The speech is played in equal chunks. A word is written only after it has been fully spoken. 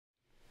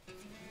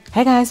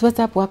Hey guys, what's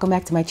up? Welcome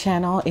back to my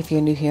channel. If you're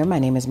new here, my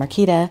name is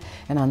Quita,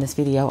 and on this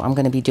video I'm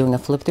going to be doing a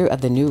flip through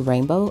of the new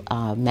Rainbow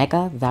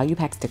Mega Value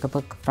Pack sticker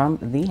book from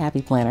the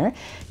Happy Planner.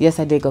 Yes,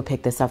 I did go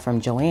pick this up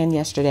from Joann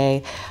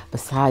yesterday.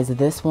 Besides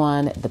this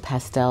one, the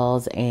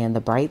pastels and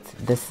the brights,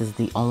 this is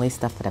the only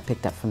stuff that I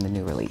picked up from the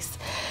new release.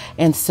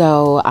 And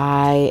so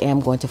I am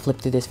going to flip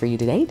through this for you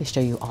today to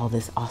show you all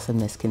this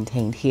awesomeness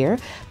contained here.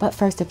 But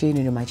first, if you're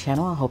new to my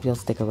channel, I hope you'll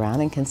stick around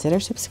and consider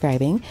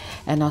subscribing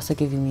and also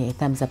giving me a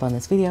thumbs up on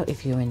this video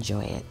if you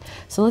enjoy it.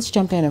 So let's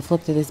jump in and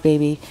flip through this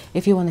baby.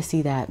 If you want to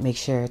see that, make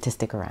sure to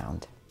stick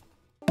around.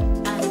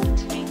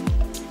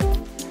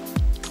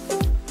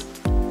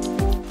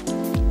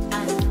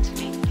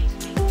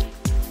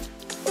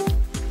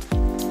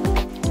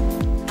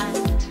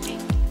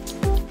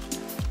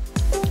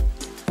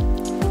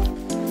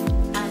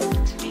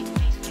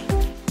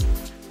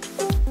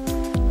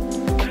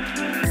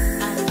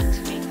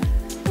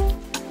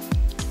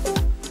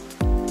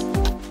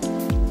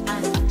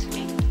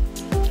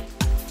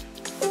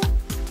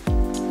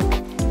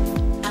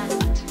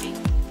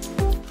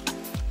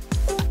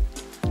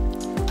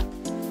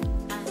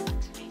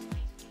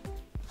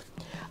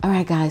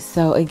 Alright guys,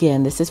 so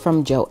again, this is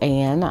from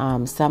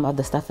Joann. Some of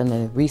the stuff in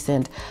the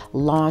recent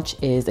launch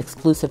is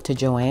exclusive to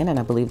Joann, and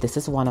I believe this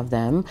is one of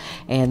them.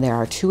 And there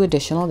are two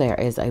additional. There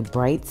is a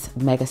Brights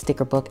Mega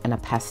Sticker Book and a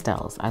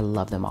Pastels. I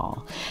love them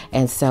all.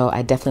 And so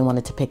I definitely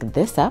wanted to pick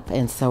this up,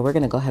 and so we're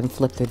going to go ahead and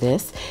flip through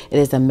this. It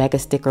is a Mega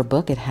Sticker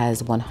Book. It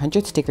has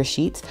 100 sticker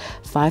sheets,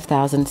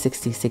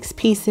 5,066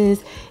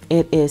 pieces.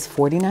 It is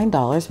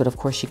 $49, but of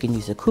course you can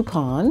use a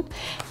coupon,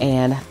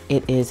 and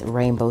it is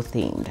rainbow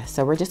themed.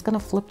 So we're just going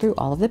to flip through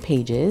all of the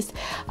pages.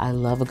 I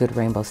love a good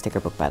rainbow sticker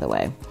book, by the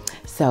way.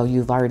 So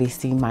you've already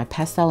seen my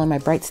pastel and my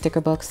bright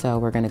sticker book, so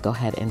we're going to go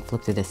ahead and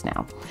flip through this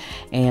now.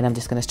 And I'm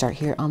just going to start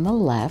here on the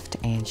left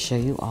and show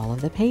you all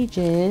of the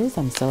pages.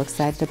 I'm so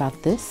excited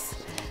about this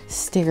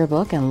sticker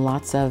book and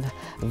lots of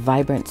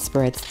vibrant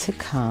spreads to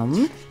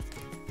come.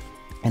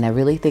 And I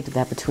really think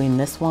that between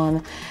this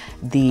one,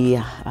 the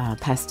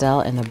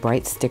pastel and the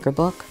bright sticker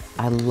book,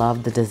 I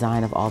love the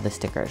design of all the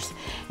stickers.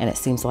 And it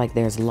seems like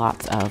there's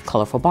lots of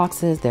colorful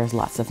boxes. There's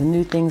lots of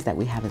new things that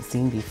we haven't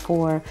seen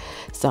before.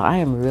 So I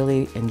am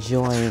really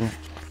enjoying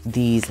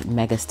these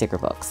mega sticker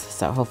books.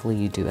 So hopefully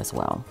you do as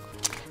well.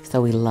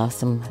 So we love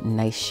some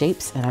nice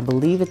shapes, and I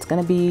believe it's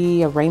going to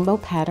be a rainbow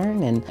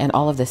pattern, and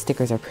all of the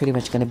stickers are pretty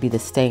much going to be the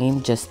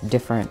same, just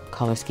different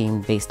color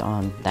scheme based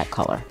on that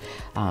color.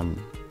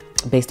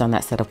 Based on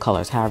that set of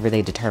colors, however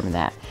they determine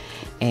that.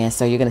 And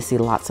so you're going to see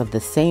lots of the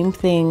same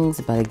things,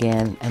 but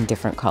again, in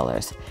different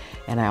colors.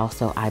 And I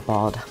also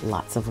eyeballed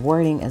lots of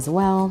wording as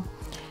well.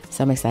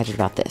 So I'm excited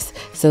about this.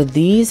 So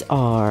these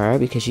are,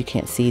 because you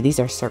can't see, these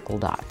are circle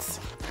dots.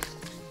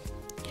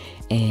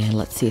 And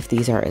let's see if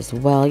these are as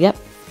well. Yep.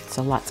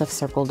 So lots of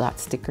circle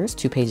dot stickers,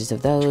 2 pages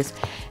of those,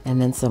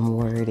 and then some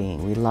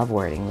wording. We love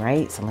wording,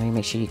 right? So let me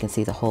make sure you can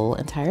see the whole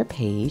entire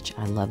page.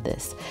 I love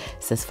this.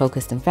 It says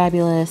focused and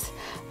fabulous.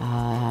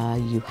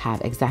 You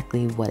have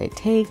exactly what it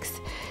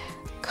takes.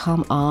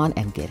 Come on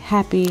and get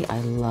happy. I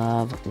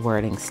love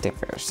wording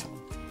stickers.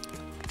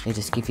 They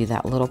just give you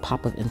that little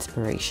pop of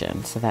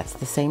inspiration. So that's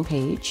the same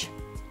page.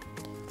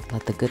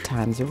 Let the good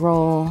times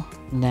roll.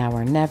 Now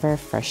or never,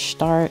 fresh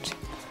start.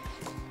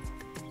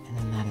 And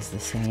then that is the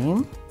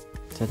same.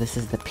 So this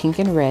is the pink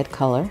and red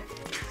color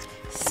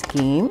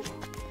scheme.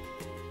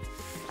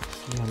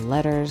 Your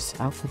letters,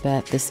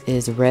 alphabet. This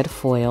is red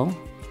foil,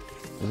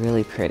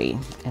 really pretty.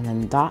 And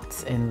then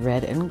dots in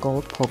red and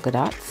gold polka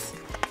dots,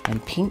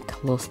 and pink, a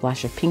little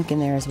splash of pink in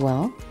there as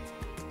well.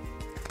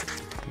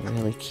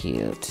 Really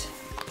cute.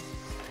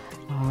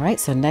 All right,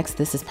 so next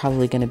this is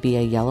probably going to be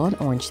a yellow and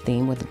orange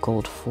theme with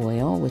gold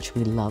foil, which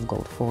we love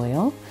gold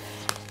foil.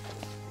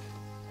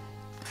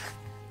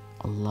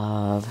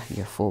 Love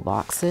your full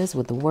boxes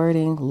with the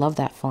wording. Love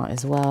that font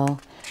as well.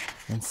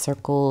 And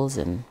circles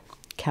and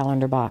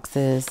calendar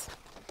boxes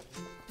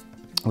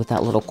with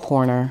that little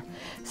corner,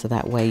 so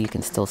that way you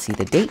can still see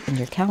the date in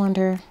your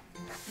calendar.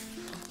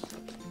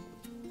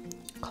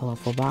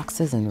 Colorful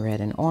boxes in red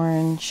and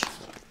orange.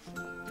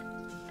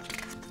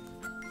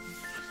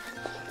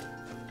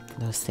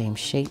 Those same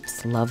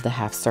shapes. Love the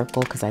half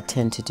circle because I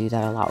tend to do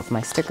that a lot with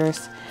my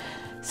stickers.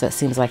 So it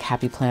seems like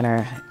Happy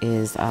Planner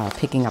is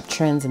picking up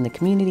trends in the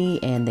community,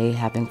 and they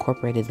have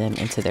incorporated them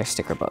into their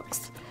sticker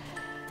books.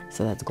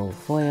 So that's gold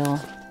foil,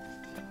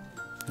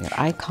 your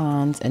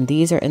icons, and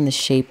these are in the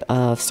shape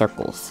of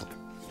circles,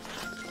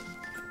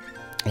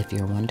 if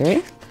you're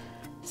wondering.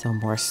 So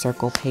more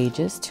circle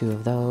pages, 2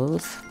 of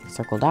those,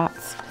 circle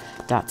dots.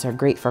 Dots are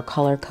great for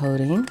color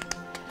coding,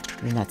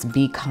 and that's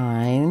be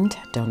kind,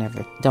 don't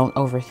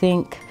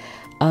overthink,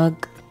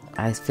 ugh.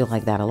 I feel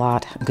like that a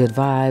lot. Good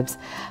vibes,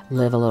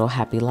 live a little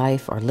happy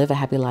life, or live a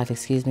happy life,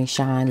 excuse me,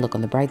 shine, look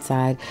on the bright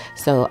side.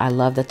 So I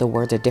love that the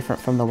words are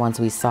different from the ones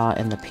we saw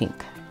in the pink,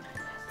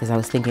 because I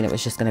was thinking it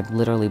was just going to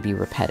literally be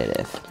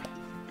repetitive.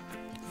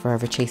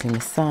 Forever chasing the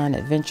sun,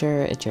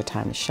 adventure, it's your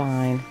time to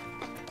shine.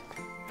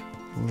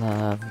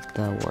 Love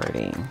the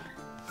wording.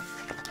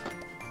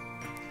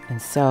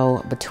 And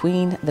so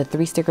between the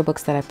 3 sticker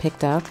books that I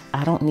picked up,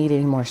 I don't need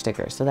any more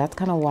stickers. So that's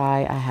kind of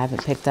why I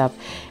haven't picked up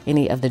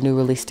any of the new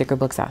release sticker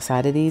books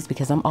outside of these,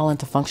 because I'm all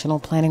into functional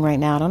planning right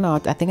now. I don't know.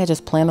 I think I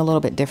just plan a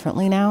little bit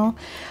differently now.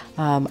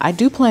 I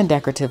do plan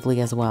decoratively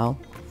as well,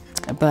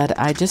 but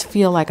I just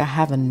feel like I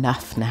have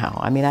enough now.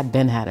 I mean, I've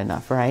been had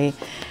enough, right?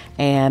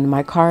 And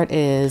my cart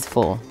is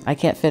full. I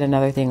can't fit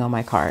another thing on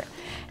my cart.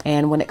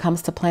 And when it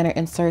comes to planner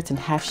inserts and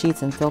half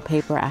sheets and fill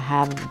paper, I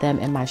have them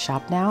in my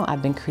shop now.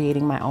 I've been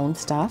creating my own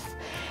stuff.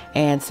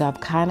 And so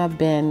I've kind of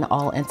been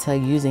all into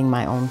using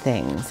my own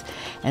things.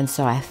 And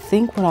so I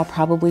think what I'll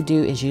probably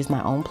do is use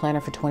my own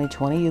planner for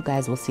 2020. You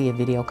guys will see a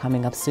video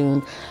coming up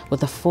soon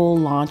with a full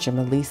launch and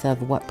release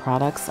of what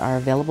products are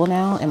available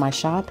now in my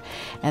shop.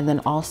 And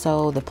then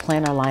also the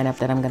planner lineup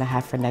that I'm going to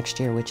have for next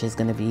year, which is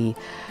going to be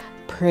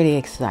pretty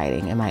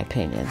exciting in my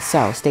opinion.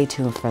 So stay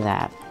tuned for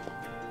that.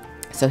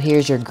 So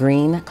here's your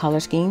green color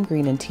scheme,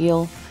 green and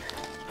teal.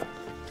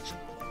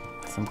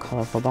 Some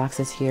colorful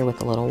boxes here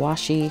with a little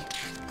washi.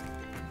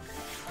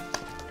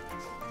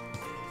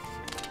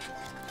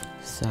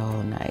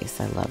 So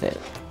nice, I love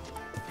it.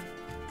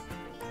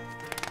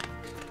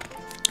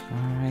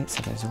 All right,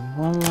 so there's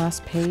one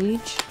last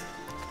page,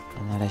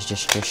 and that is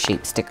just your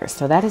shape stickers.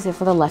 So that is it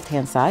for the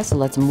left-hand side. So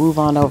let's move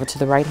on over to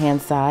the right-hand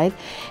side.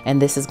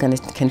 And this is gonna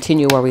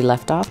continue where we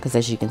left off, because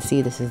as you can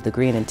see, this is the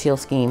green and teal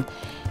scheme.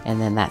 And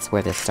then that's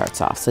where this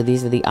starts off. So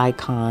these are the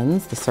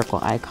icons, the circle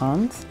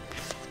icons.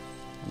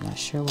 I'm not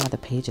sure why the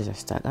pages are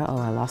stuck. Uh-oh,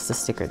 I lost the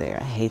sticker there.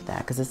 I hate that,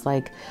 because it's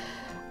like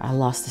I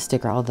lost the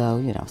sticker, although,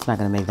 you know, it's not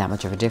going to make that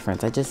much of a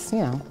difference. I just, you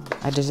know,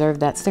 I deserve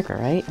that sticker,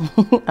 right?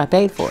 I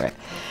paid for it.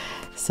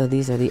 So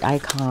these are the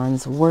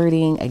icons.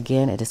 Wording,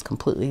 again, it is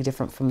completely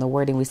different from the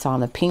wording we saw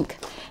in the pink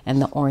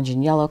and the orange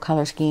and yellow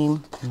color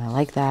scheme. And I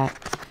like that.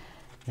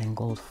 Then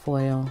gold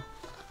foil.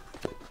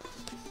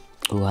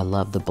 Ooh, I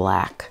love the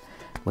black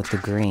with the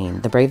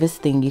green. The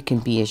bravest thing you can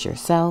be is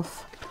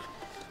yourself.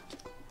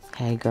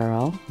 Hey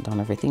girl, don't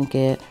overthink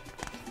it.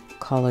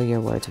 Color your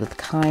words with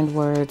kind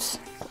words.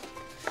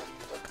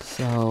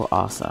 So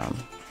awesome.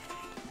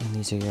 And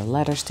these are your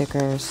letter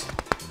stickers.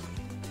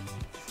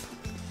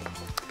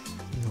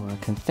 Your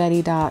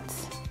confetti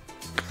dots.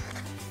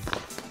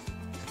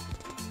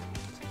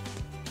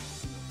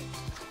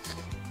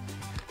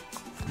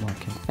 More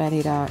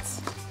confetti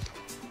dots.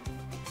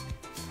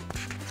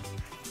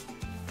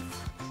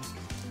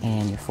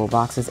 And your full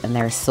boxes, and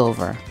there's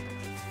silver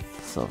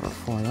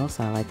foil,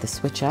 so I like to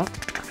switch up.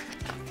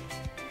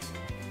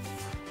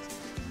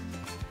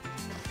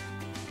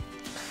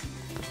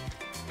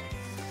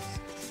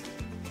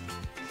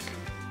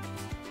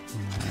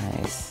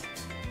 Nice.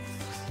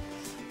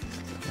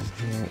 And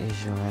here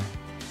is your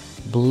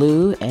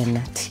blue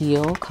and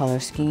teal color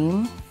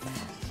scheme.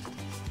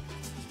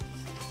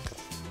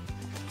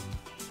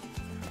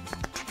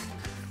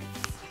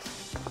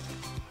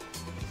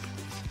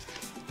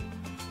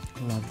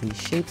 Love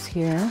these shapes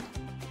here.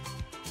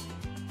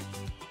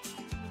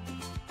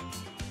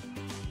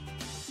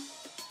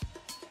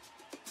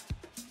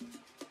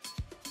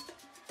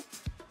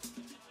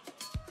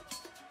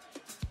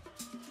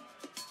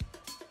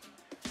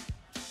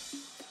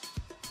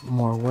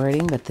 More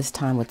wording, but this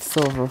time with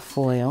silver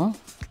foil.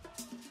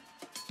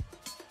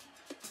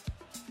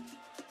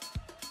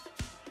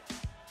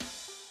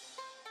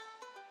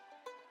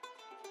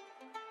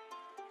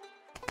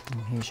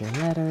 And here's your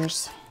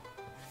letters.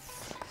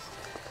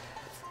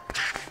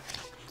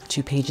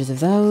 2 pages of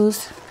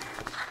those.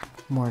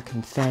 More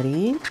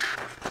confetti.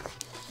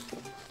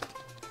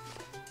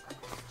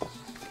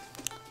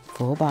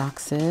 Full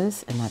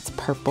boxes, and that's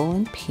purple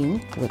and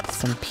pink with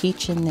some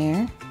peach in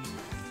there.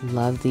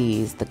 Love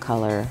these, the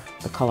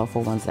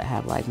colorful ones that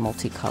have like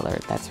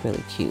multicolored. That's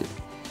really cute.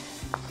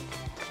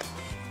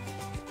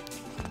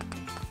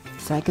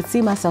 So I could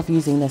see myself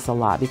using this a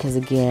lot because,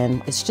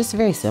 again, it's just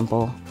very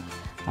simple.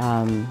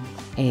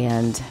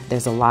 And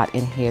there's a lot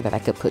in here that I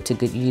could put to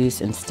good use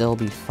and still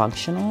be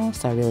functional.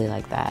 So I really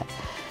like that.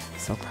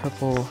 So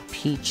purple,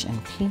 peach,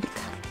 and pink.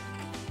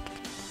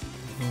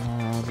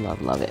 Love,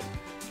 love, love it.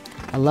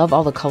 I love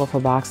all the colorful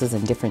boxes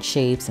and different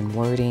shapes and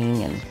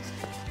wording, and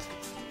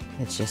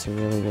it's just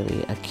really,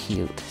 really a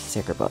cute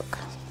sticker book.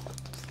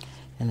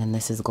 And then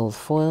this is gold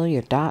foil,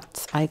 your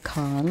dots,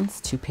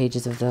 icons, 2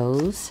 pages of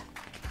those.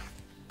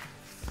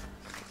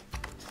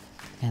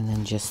 And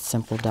then just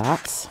simple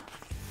dots.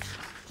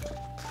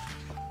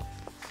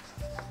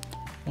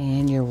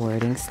 And your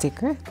wording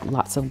sticker,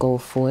 lots of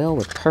gold foil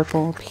with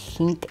purple,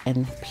 pink,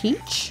 and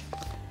peach.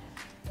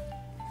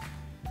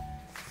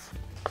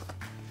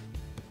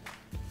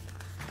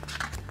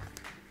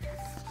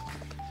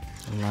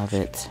 Love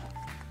it.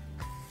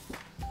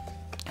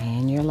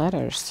 And your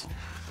letters,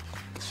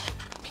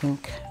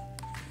 pink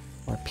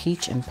or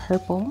peach and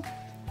purple.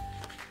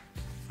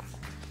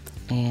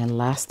 And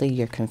lastly,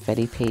 your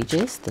confetti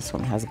pages. This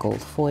one has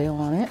gold foil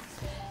on it.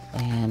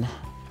 And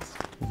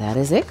that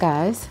is it,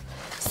 guys.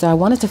 So I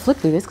wanted to flip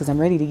through this because I'm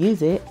ready to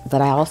use it,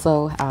 but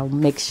I'll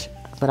make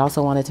but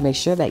also wanted to make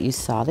sure that you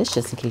saw this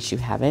just in case you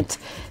haven't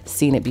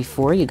seen it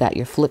before. You got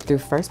your flip through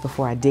first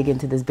before I dig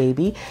into this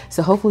baby.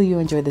 So hopefully you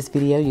enjoyed this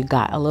video. You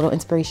got a little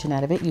inspiration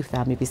out of it. You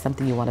found maybe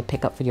something you want to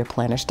pick up for your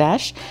planner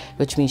stash,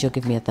 which means you'll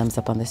give me a thumbs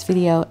up on this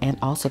video and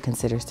also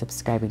consider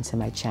subscribing to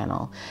my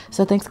channel.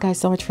 So thanks guys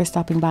so much for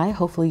stopping by.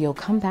 Hopefully you'll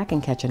come back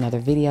and catch another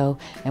video,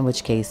 in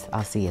which case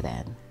I'll see you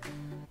then.